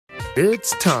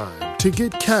It's time to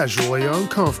get casually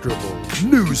uncomfortable.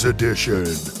 News Edition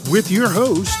with your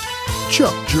host,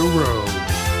 Chuck Jerome.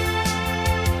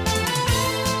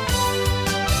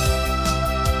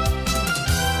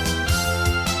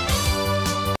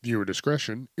 Viewer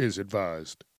discretion is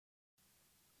advised.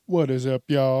 What is up,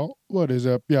 y'all? What is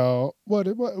up, y'all? What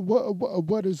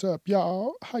is up,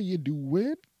 y'all? How you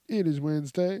doing? It is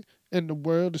Wednesday, and the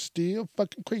world is still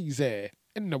fucking crazy.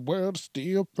 And the world is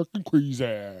still fucking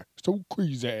crazy. So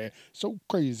crazy. So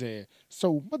crazy.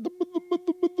 So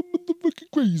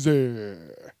motherfucking crazy.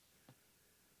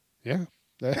 Yeah,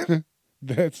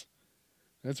 that's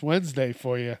Wednesday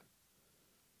for you.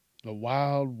 The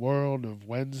wild world of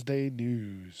Wednesday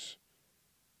news.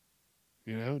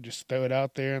 You know, just throw it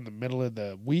out there in the middle of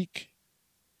the week.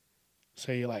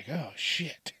 So you're like, oh,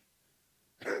 shit.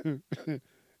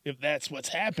 If that's what's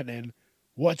happening,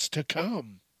 what's to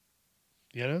come?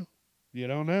 You know? You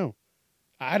don't know.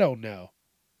 I don't know.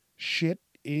 Shit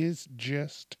is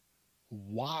just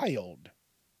wild.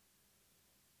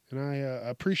 And I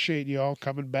appreciate you all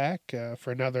coming back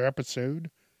for another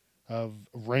episode of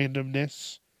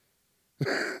randomness.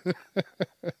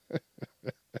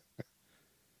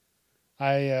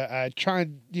 I try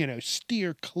and,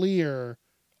 steer clear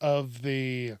of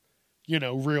the,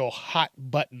 real hot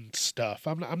button stuff.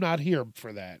 I'm not here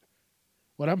for that.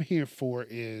 What I'm here for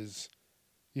is,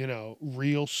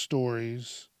 real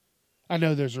stories. I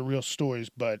know there's a real stories,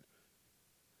 but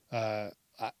I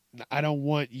don't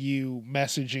want you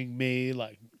messaging me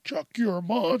like, Chuck, you're a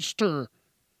monster.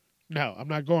 No, I'm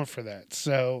not going for that.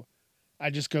 So I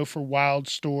just go for wild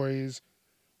stories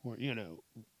or,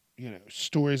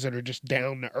 stories that are just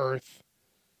down to earth,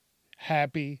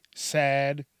 happy,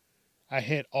 sad. I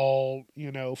hit all,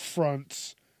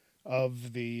 fronts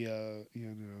of the,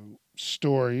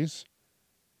 stories,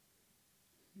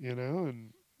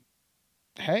 and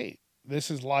hey,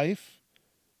 this is life.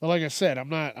 But like I said, I'm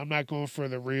not going for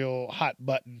the real hot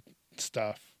button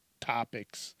stuff,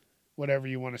 topics, whatever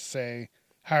you want to say,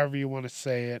 however you want to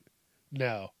say it.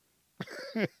 No.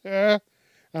 I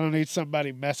don't need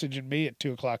somebody messaging me at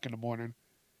 2:00 in the morning.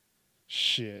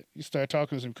 Shit. You start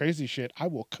talking some crazy shit, I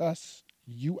will cuss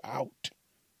you out.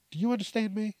 Do you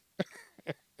understand me?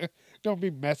 Don't be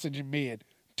messaging me at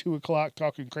 2:00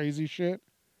 talking crazy shit.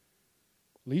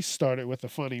 At least start it with a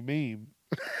funny meme.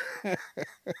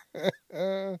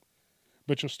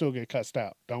 But you'll still get cussed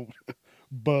out. Don't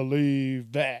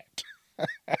believe that.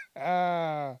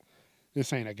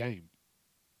 This ain't a game.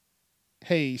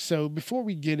 Hey, so before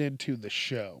we get into the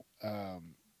show, I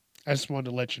just wanted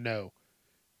to let you know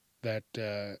that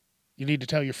you need to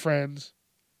tell your friends.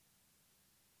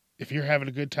 If you're having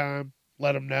a good time,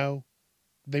 let them know.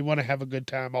 They want to have a good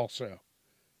time also.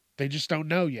 They just don't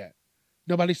know yet.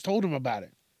 Nobody's told them about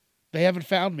it. They haven't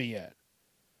found me yet.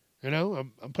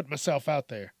 I'm putting myself out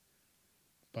there.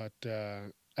 But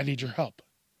I need your help.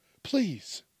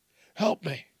 Please, help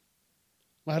me.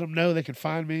 Let them know they can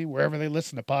find me wherever they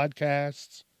listen to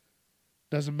podcasts.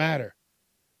 Doesn't matter.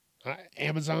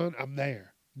 Amazon, I'm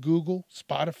there. Google,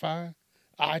 Spotify,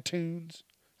 iTunes,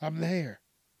 I'm there.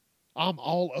 I'm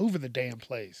all over the damn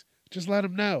place. Just let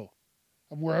them know.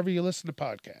 I'm wherever you listen to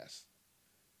podcasts.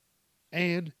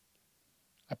 And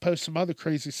I post some other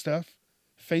crazy stuff.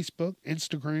 Facebook,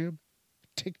 Instagram,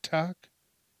 TikTok.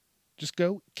 Just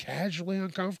go casually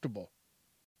uncomfortable.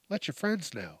 Let your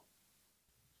friends know.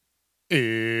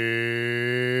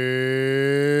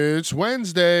 It's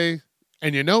Wednesday,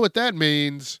 and you know what that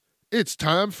means. It's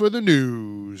time for the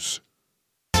news.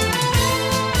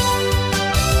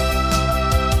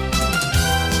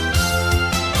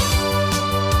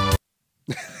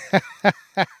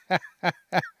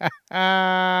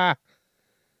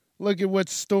 Look at what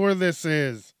store this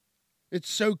is. It's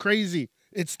so crazy.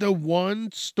 It's the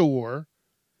one store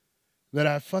that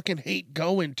I fucking hate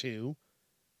going to,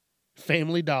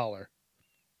 Family Dollar.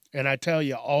 And I tell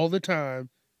you all the time,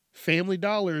 Family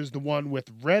Dollar is the one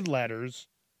with red letters,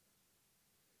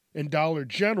 and Dollar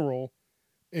General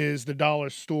is the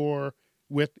dollar store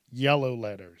with yellow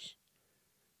letters.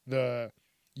 The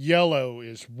yellow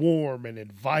is warm and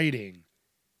inviting,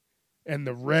 and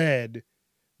the red,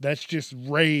 that's just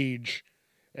rage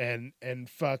and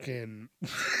fucking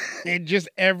and just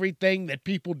everything that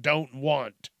people don't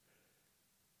want.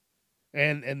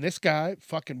 And this guy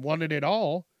fucking wanted it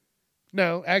all.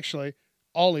 No, actually,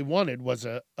 all he wanted was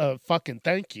a fucking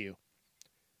thank you.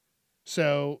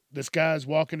 So this guy's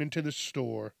walking into the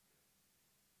store,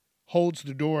 holds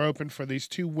the door open for these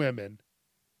two women.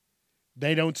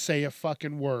 They don't say a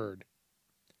fucking word.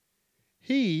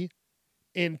 He,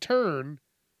 in turn,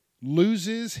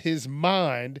 loses his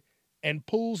mind and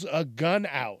pulls a gun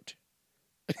out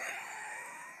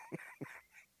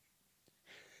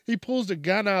He pulls a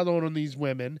gun out on these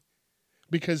women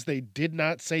because they did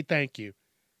not say thank you.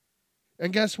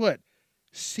 And guess what?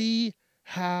 See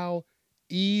how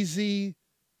easy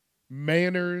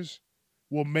manners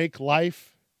will make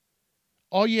life?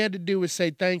 All you had to do was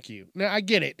say thank you. Now, I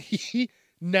get it.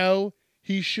 No,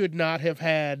 he should not have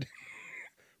had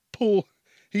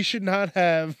he should not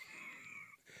have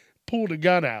pulled a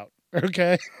gun out,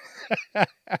 okay?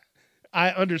 I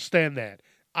understand that.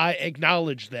 I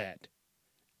acknowledge that.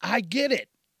 I get it.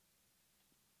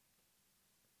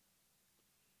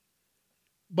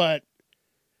 But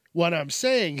what I'm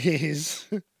saying is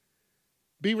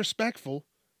be respectful,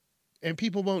 and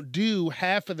people won't do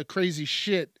half of the crazy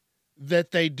shit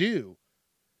that they do.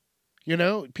 You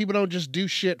know, people don't just do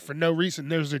shit for no reason.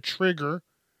 There's a trigger.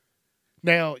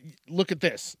 Now, look at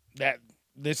this.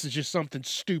 This is just something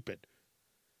stupid.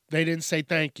 They didn't say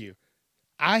thank you.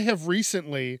 I have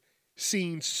recently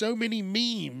seen so many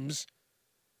memes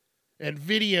and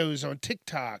videos on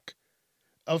TikTok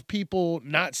of people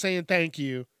not saying thank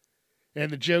you. And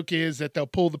the joke is that they'll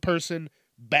pull the person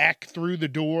back through the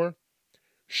door,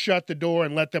 shut the door,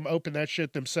 and let them open that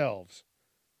shit themselves.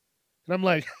 And I'm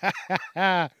like, ha, ha,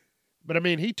 ha. But I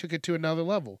mean, he took it to another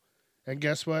level. And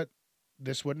guess what?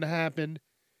 This wouldn't have happened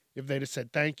if they'd have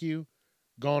said thank you,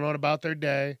 gone on about their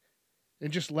day,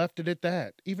 and just left it at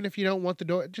that. Even if you don't want the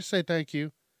door, just say thank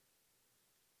you.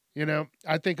 You know,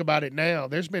 I think about it now.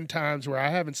 There's been times where I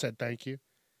haven't said thank you.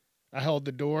 I held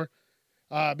the door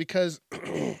because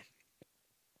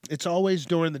it's always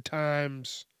during the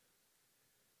times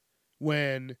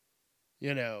when,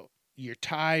 you know, you're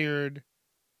tired,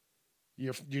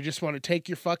 you just want to take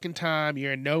your fucking time,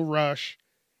 you're in no rush,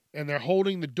 and they're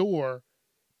holding the door,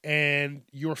 and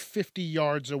you're 50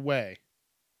 yards away.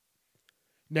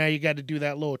 Now you got to do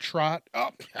that little trot. Oh,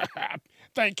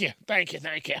 thank you.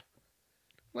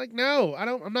 Like, no,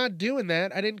 I'm not doing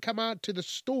that. I didn't come out to the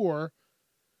store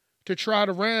to trot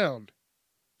around.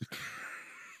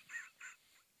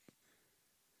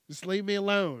 Just leave me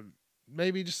alone.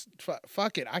 Maybe just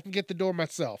fuck it. I can get the door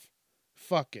myself.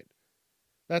 Fuck it.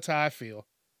 That's how I feel.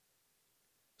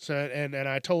 So, and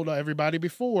I told everybody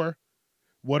before,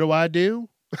 what do?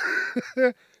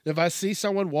 If I see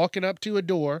someone walking up to a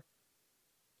door,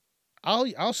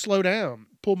 I'll slow down,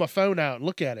 pull my phone out and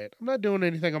look at it. I'm not doing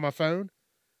anything on my phone.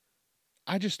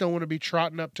 I just don't want to be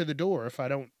trotting up to the door if I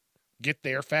don't get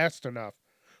there fast enough.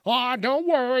 Oh, don't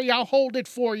worry, I'll hold it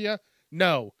for you.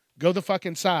 No, go the fuck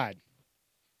inside.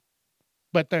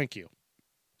 But thank you.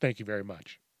 Thank you very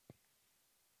much.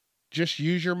 Just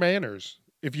use your manners.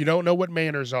 If you don't know what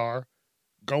manners are,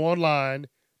 go online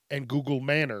and Google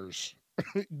manners.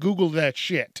 Google that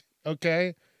shit,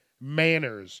 okay?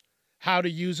 Manners. How to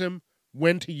use them,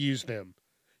 when to use them.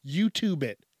 YouTube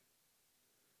it.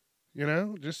 You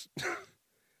know,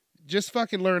 just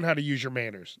fucking learn how to use your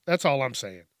manners. That's all I'm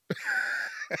saying.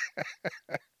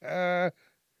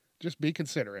 Just be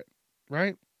considerate,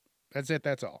 right? That's it.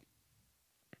 That's all.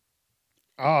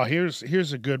 Oh,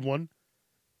 here's a good one.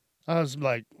 I was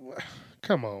like,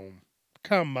 come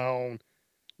on.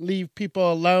 Leave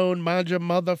people alone. Mind your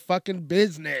motherfucking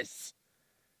business.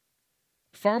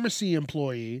 Pharmacy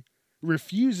employee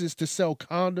refuses to sell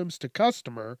condoms to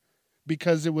customer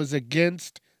because it was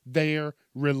against their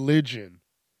religion.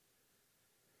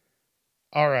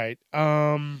 All right.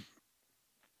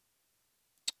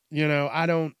 You know, I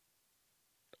don't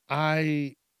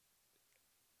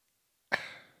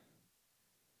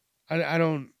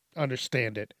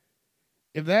understand it.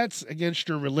 If that's against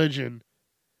your religion,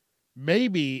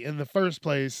 maybe in the first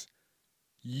place,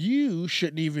 you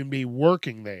shouldn't even be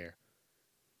working there.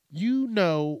 You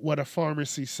know what a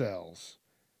pharmacy sells.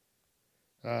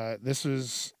 This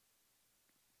was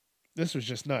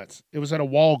just nuts. It was at a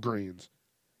Walgreens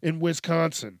in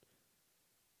Wisconsin.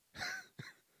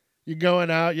 You're going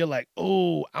out, you're like,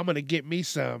 oh, I'm going to get me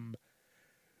some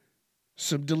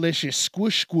delicious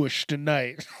squish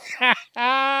tonight.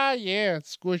 Yeah,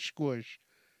 squish.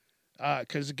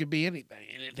 Because it could be anything.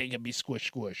 Anything can be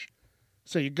squish.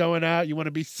 So you're going out, you want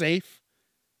to be safe,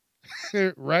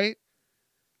 right?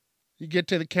 You get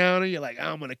to the counter, you're like,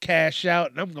 I'm going to cash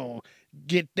out and I'm going to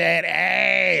get that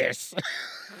ass.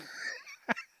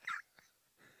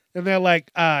 And they're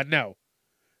like, no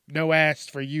ass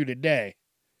for you today.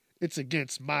 It's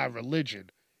against my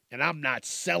religion, and I'm not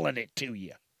selling it to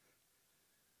you.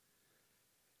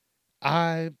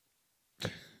 I'm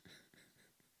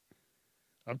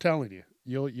telling you,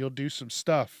 you'll do some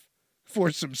stuff for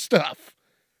some stuff.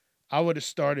 I would have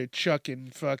started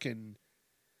chucking fucking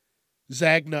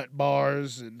Zagnut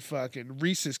bars and fucking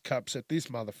Reese's cups at these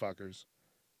motherfuckers.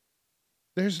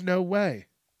 There's no way.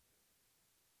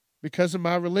 Because of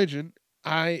my religion,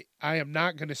 I am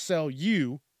not going to sell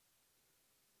you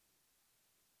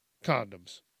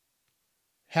condoms.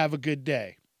 Have a good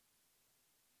day.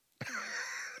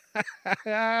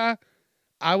 I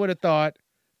would have thought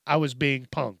I was being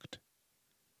punked.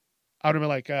 I would have been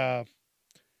like,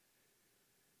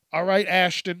 all right,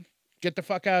 Ashton, get the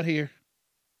fuck out here.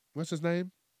 What's his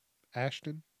name?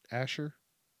 Ashton? Asher?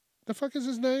 The fuck is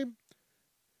his name?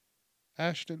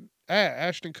 Ashton?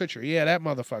 Ashton Kutcher. Yeah, that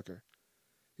motherfucker.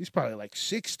 He's probably like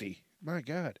 60. My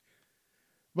God.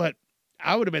 But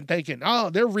I would have been thinking, oh,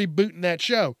 they're rebooting that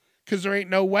show because there ain't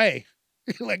no way.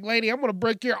 Like, lady, I'm going to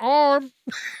break your arm.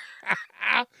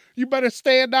 You better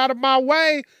stand out of my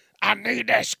way. I need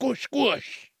that squish,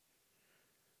 squish.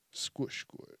 Squish,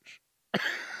 squish.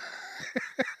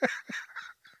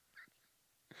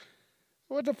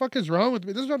 What the fuck is wrong with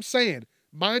me? This is what I'm saying.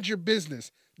 Mind your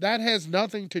business. That has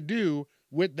nothing to do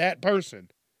with that person.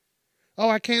 Oh,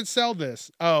 I can't sell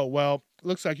this. Oh, well,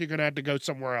 looks like you're going to have to go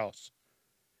somewhere else.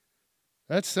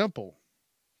 That's simple.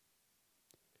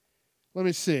 Let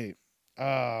me see.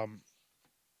 Let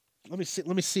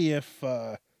me see if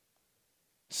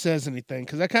says anything,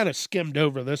 because I kind of skimmed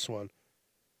over this one.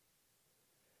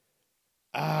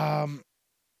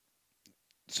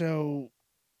 So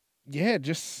yeah,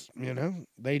 just,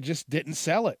 they just didn't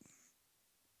sell it.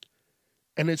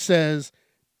 And it says,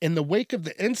 in the wake of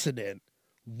the incident,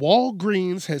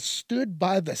 Walgreens has stood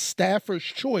by the staffer's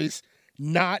choice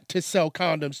not to sell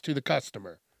condoms to the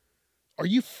customer. Are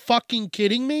you fucking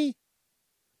kidding me?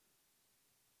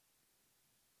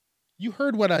 You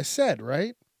heard what I said,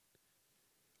 right?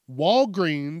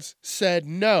 Walgreens said,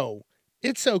 no,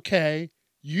 it's okay.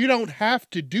 You don't have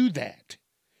to do that.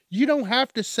 You don't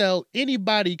have to sell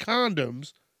anybody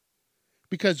condoms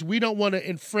because we don't want to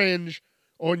infringe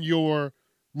on your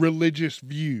religious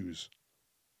views.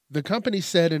 The company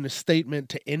said in a statement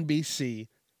to NBC,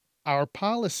 our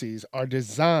policies are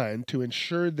designed to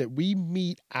ensure that we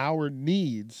meet the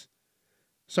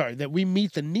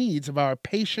needs of our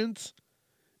patients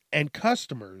and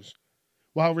customers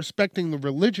while respecting the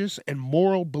religious and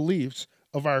moral beliefs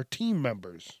of our team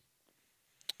members.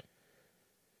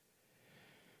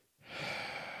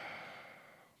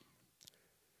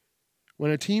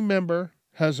 When a team member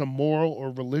has a moral or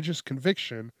religious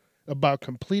conviction about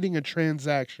completing a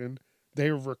transaction, they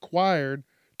are required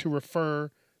to refer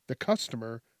the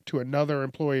customer to another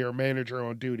employee or manager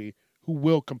on duty who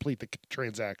will complete the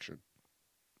transaction.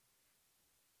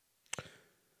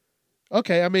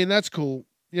 Okay, I mean, that's cool.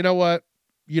 You know what?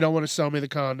 You don't want to sell me the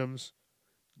condoms?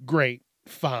 Great,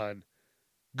 fine.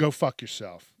 Go fuck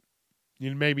yourself.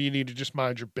 Maybe you need to just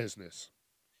mind your business.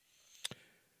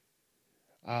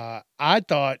 I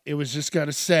thought it was just going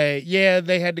to say, yeah,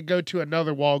 they had to go to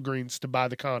another Walgreens to buy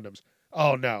the condoms.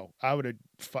 Oh, no. I would have,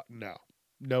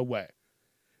 no way.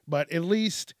 But at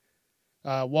least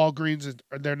Walgreens,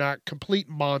 they're not complete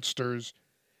monsters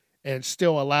and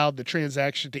still allowed the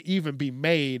transaction to even be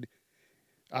made,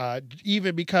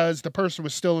 even because the person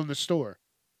was still in the store.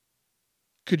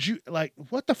 Could you,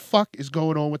 what the fuck is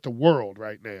going on with the world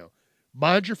right now?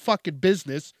 Mind your fucking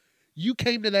business. You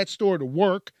came to that store to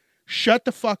work. Shut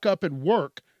the fuck up and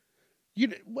work.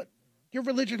 Your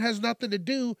religion has nothing to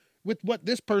do with what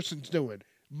this person's doing.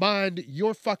 Mind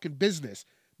your fucking business.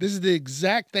 This is the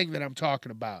exact thing that I'm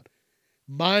talking about.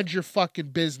 Mind your fucking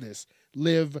business.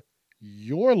 Live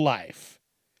your life,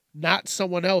 not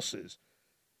someone else's.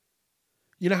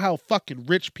 You know how fucking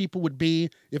rich people would be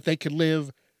if they could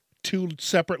live 2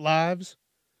 separate lives?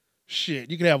 Shit,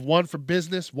 you can have one for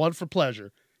business, one for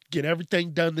pleasure. Get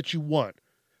everything done that you want.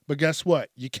 But guess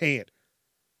what? You can't.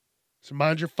 So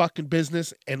mind your fucking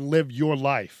business and live your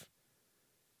life.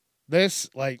 This,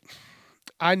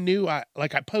 I knew I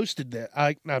posted that.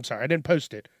 I'm sorry, I didn't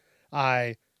post it.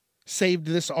 I saved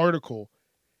this article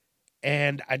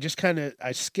and I just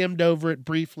I skimmed over it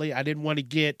briefly. I didn't want to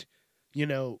give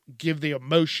the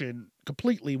emotion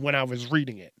completely when I was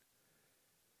reading it.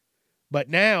 But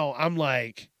now I'm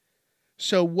like,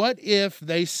 so what if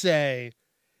they say,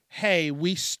 hey,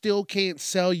 we still can't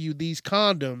sell you these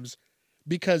condoms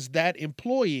because that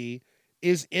employee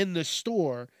is in the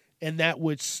store and that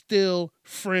would still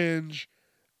fringe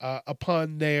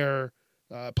upon their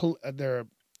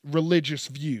religious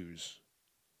views.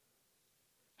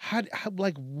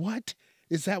 What?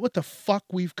 Is that what the fuck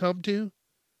we've come to?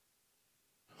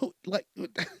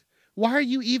 Why are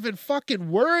you even fucking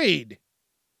worried?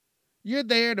 You're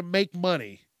there to make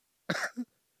money.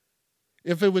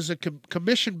 If it was a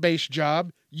commission-based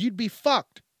job, you'd be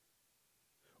fucked.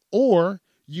 Or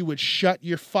you would shut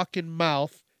your fucking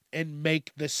mouth and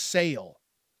make the sale.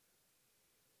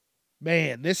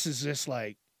 Man, this is just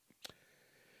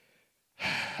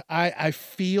I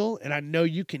feel, and I know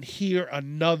you can hear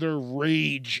another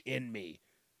rage in me,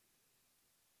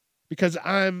 because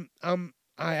I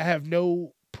have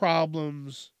no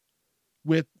problems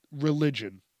with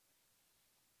religion.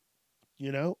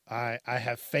 You know, I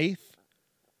have faith.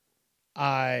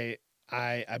 I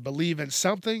I believe in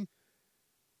something.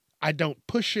 I don't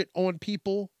push it on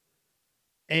people,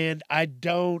 and I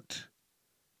don't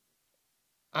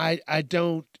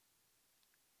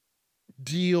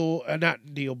deal,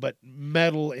 not deal, but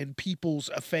meddle in people's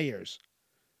affairs.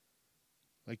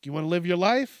 Like, you want to live your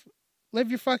life?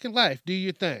 Live your fucking life. Do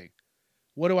your thing.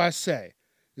 What do I say?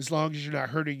 As long as you're not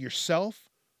hurting yourself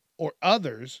or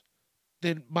others,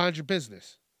 then mind your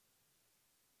business.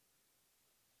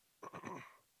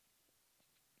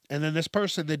 And then this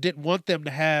person that didn't want them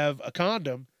to have a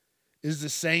condom is the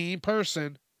same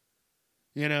person,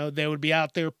 you know, they would be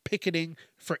out there picketing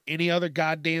for any other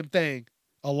goddamn thing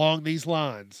along these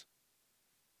lines.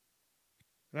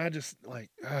 And I just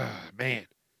like, man.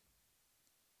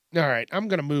 All right, I'm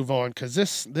gonna move on because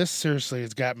this seriously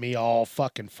has got me all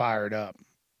fucking fired up.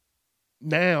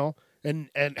 Now and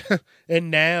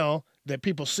and now that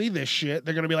people see this shit,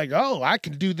 they're gonna be like, oh, I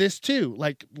can do this too.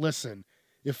 Like, listen,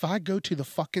 if I go to the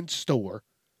fucking store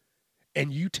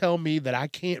and you tell me that I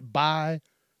can't buy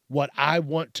what I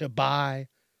want to buy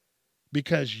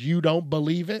because you don't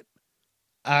believe it,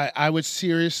 I would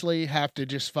seriously have to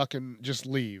just fucking just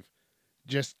leave.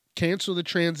 Just cancel the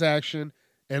transaction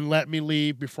and let me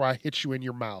leave before I hit you in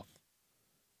your mouth.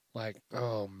 Like,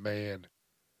 oh man.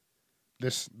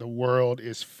 The world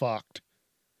is fucked.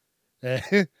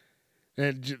 And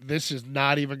this is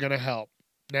not even going to help.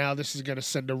 Now this is going to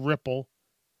send a ripple.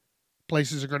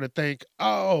 Places are going to think,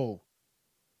 "Oh,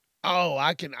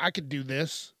 I can do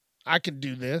this. I can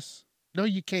do this." No,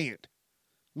 you can't.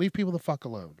 Leave people the fuck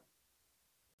alone.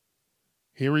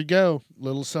 Here we go.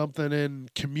 Little something in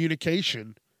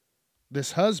communication.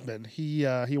 This husband, he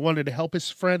wanted to help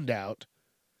his friend out.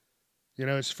 You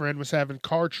know, his friend was having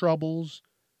car troubles.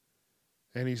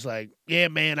 And he's like, yeah,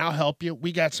 man, I'll help you.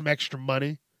 We got some extra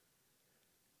money.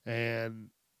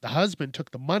 And the husband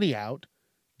took the money out,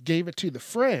 gave it to the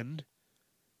friend.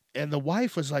 And the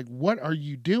wife was like, what are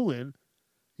you doing?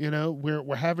 You know,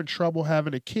 we're having trouble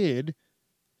having a kid.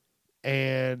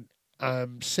 And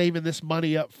I'm saving this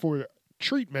money up for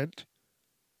treatment.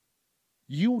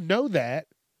 You know that.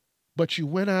 But you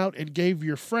went out and gave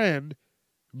your friend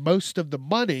most of the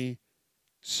money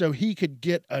so he could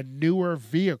get a newer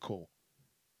vehicle.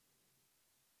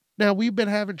 Now, we've been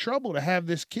having trouble to have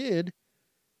this kid,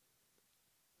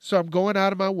 so I'm going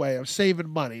out of my way. I'm saving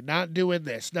money, not doing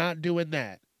this, not doing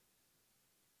that,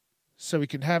 so we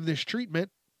can have this treatment,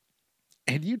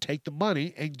 and you take the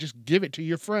money and just give it to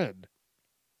your friend.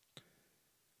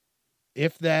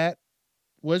 If that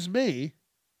was me,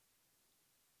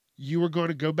 you were going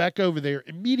to go back over there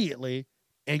immediately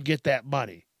and get that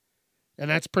money. And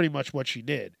that's pretty much what she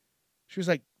did. She was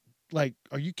like,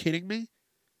 are you kidding me?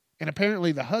 And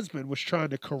apparently the husband was trying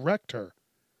to correct her.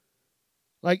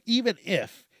 Like, even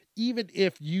if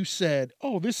you said,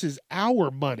 oh, this is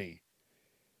our money.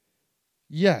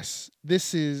 Yes,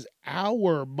 this is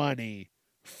our money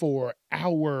for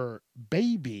our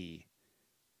baby,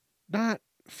 not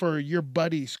for your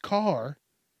buddy's car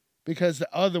because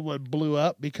the other one blew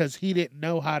up because he didn't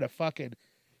know how to fucking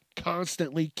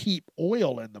constantly keep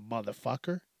oil in the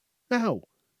motherfucker. No,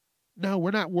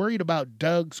 we're not worried about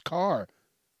Doug's car.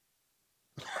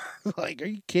 Like, are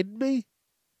you kidding me?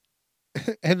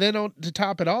 And then to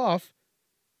top it off,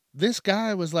 this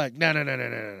guy was like,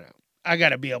 no. I got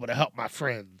to be able to help my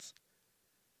friends.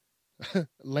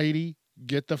 Lady,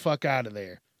 get the fuck out of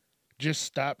there. Just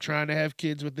stop trying to have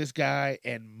kids with this guy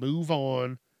and move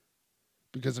on.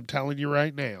 Because I'm telling you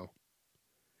right now,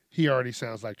 he already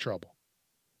sounds like trouble.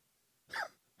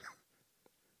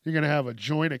 You're going to have a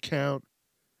joint account.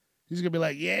 He's going to be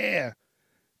like, yeah,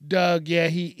 Doug, yeah,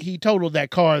 he totaled that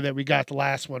car that we got the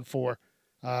last one for.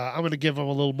 I'm going to give him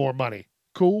a little more money.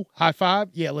 Cool? High five?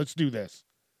 Yeah, let's do this.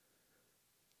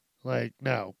 Like,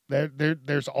 no.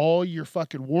 There's all your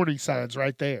fucking warning signs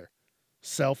right there.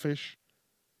 Selfish.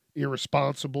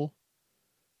 Irresponsible.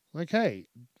 Like, hey,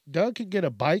 Doug can get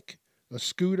a bike, a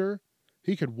scooter.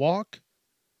 He could walk.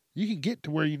 You can get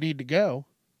to where you need to go.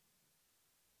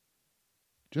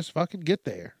 Just fucking get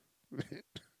there.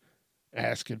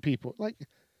 Asking people. Like,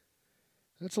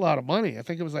 that's a lot of money. I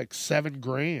think it was like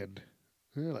 $7,000.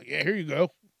 They're like, yeah, here you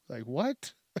go. Like,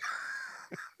 what?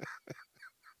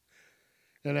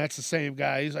 And that's the same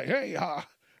guy. He's like, hey,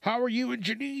 how are you and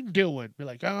Janine doing? Be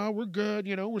like, oh, we're good.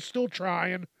 You know, we're still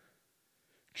trying.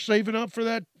 Saving up for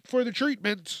the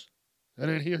treatments. And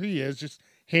then here he is just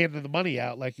handing the money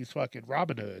out like he's fucking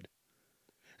Robin Hood.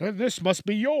 And this must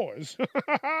be yours.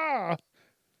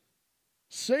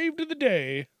 Saved the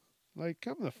day. Like,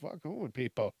 come the fuck on,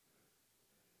 people.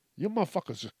 You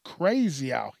motherfuckers are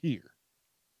crazy out here.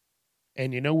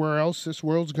 And you know where else this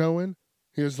world's going?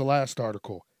 Here's the last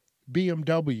article.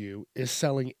 BMW is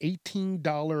selling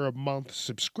 $18 a month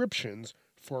subscriptions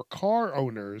for car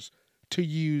owners to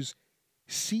use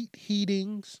seat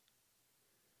heatings.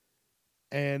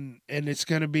 And it's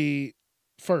going to be,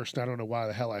 first, I don't know why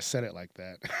the hell I said it like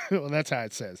that. Well, that's how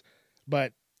it says.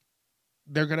 But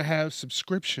they're going to have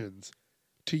subscriptions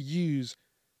to use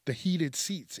the heated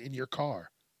seats in your car.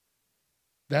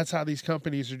 That's how these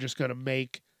companies are just going to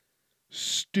make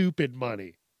stupid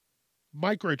money.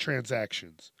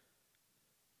 Microtransactions.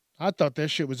 I thought that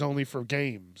shit was only for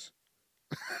games.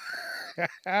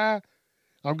 You're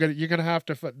gonna have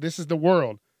to. This is the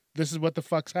world. This is what the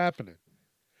fuck's happening.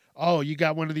 Oh, you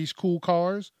got one of these cool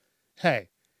cars? Hey,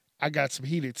 I got some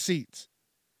heated seats,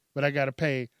 but I got to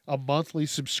pay a monthly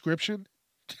subscription.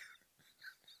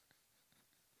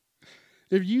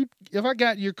 If I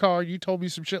got in your car and you told me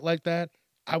some shit like that,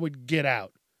 I would get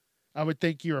out. I would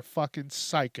think you're a fucking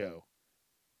psycho.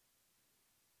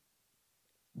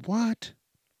 What?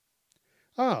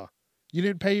 Oh, you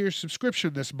didn't pay your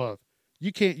subscription this month.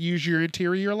 You can't use your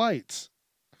interior lights.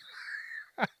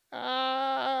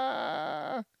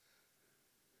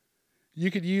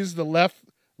 You could use the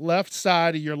left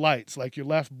side of your lights, like your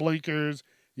left blinkers,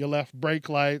 your left brake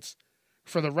lights.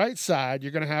 For the right side,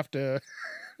 you're going to have to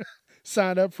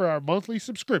sign up for our monthly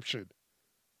subscription.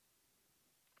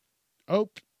 Oh,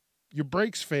 your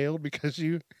brakes failed because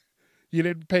you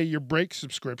didn't pay your brake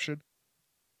subscription.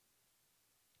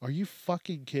 Are you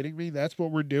fucking kidding me? That's what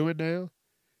we're doing now?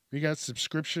 We got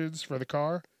subscriptions for the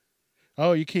car?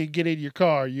 Oh, you can't get in your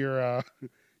car. You're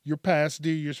past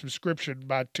due your subscription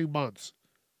by 2 months.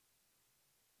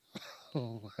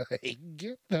 Oh,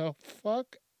 get the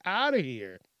fuck out of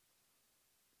here.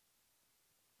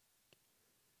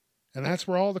 And that's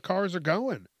where all the cars are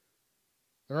going.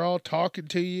 They're all talking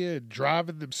to you and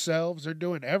driving themselves. They're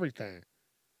doing everything.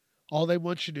 All they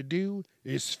want you to do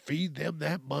is feed them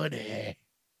that money.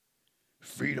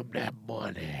 Feed them that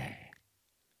money.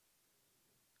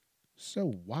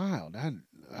 So wild.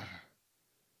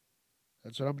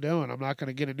 That's what I'm doing. I'm not going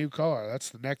to get a new car. That's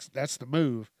the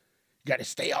move. Got to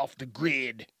stay off the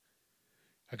grid.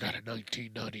 I got a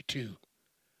 1992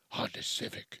 Honda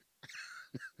Civic.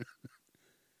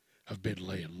 I've been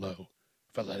laying low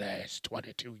for the last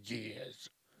 22 years.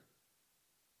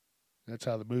 That's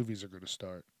how the movies are going to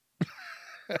start.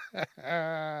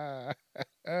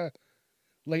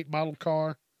 Late model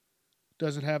car.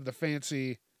 Doesn't have the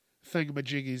fancy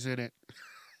thingamajiggies in it.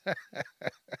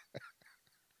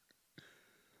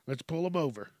 Let's pull them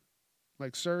over.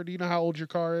 Like, sir, do you know how old your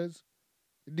car is?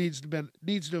 It needs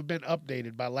to have been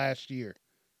updated by last year.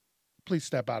 Please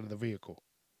step out of the vehicle.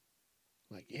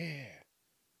 Like, yeah.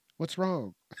 What's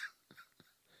wrong?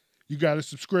 You got a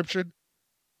subscription?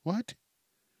 What?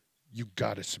 You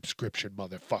got a subscription,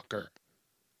 motherfucker.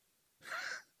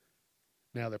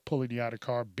 Now they're pulling you out of the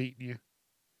car, beating you.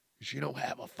 Because you don't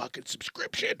have a fucking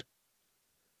subscription.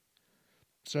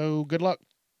 So, good luck.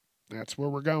 That's where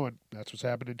we're going. That's what's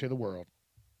happening to the world.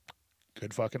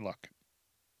 Good fucking luck.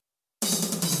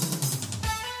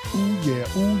 Ooh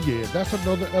yeah, that's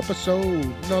another episode,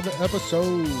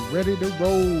 ready to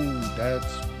roll.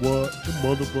 That's what the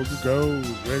motherfucker goes,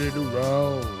 ready to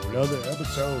roll. Another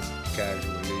episode,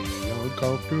 casually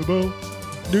uncomfortable,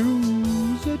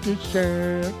 news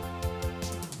edition.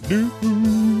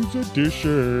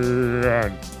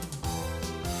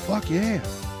 Fuck yeah,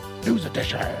 news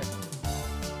edition.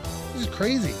 This is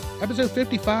crazy, episode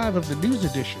 55 of the news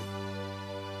edition.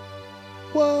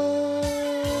 What?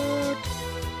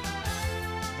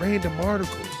 Random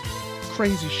articles,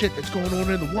 crazy shit that's going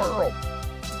on in the world.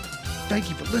 Thank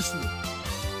you for listening.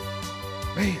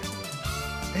 Man,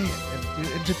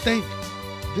 and to think,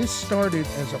 this started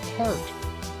as a part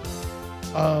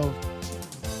of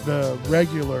the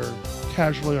regular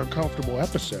Casually Uncomfortable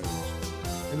episodes.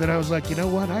 And then I was like, you know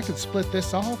what? I can split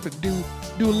this off and do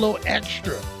a little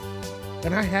extra.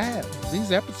 And I have.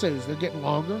 These episodes, they're getting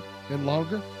longer and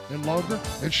longer and longer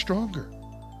and stronger.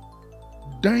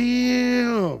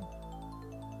 Damn.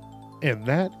 And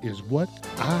that is what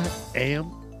I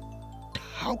am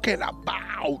talking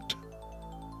about.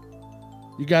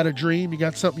 You got a dream? You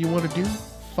got something you want to do?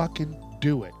 Fucking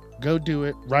do it. Go do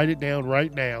it. Write it down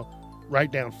right now.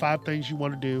 Write down 5 things you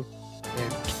want to do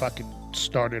and fucking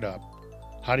start it up.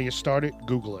 How do you start it?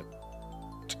 Google it.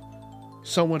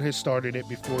 Someone has started it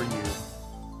before you.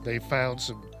 They found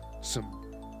some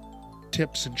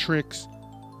tips and tricks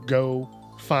go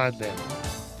find them.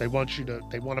 They want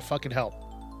to fucking help.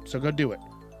 So go do it.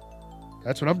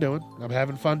 That's what I'm doing. I'm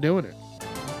having fun doing it.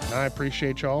 And I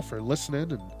appreciate y'all for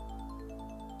listening and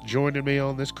joining me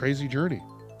on this crazy journey.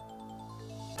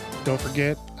 Don't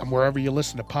forget, I'm wherever you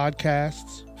listen to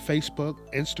podcasts, Facebook,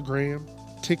 Instagram,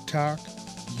 TikTok,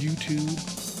 YouTube.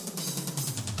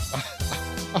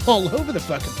 All over the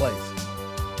fucking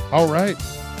place. All right.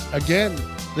 Again,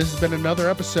 this has been another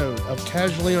episode of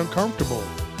Casually Uncomfortable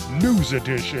News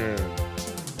Edition.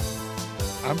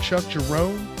 I'm Chuck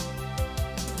Jerome.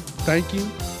 Thank you,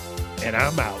 and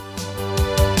I'm out.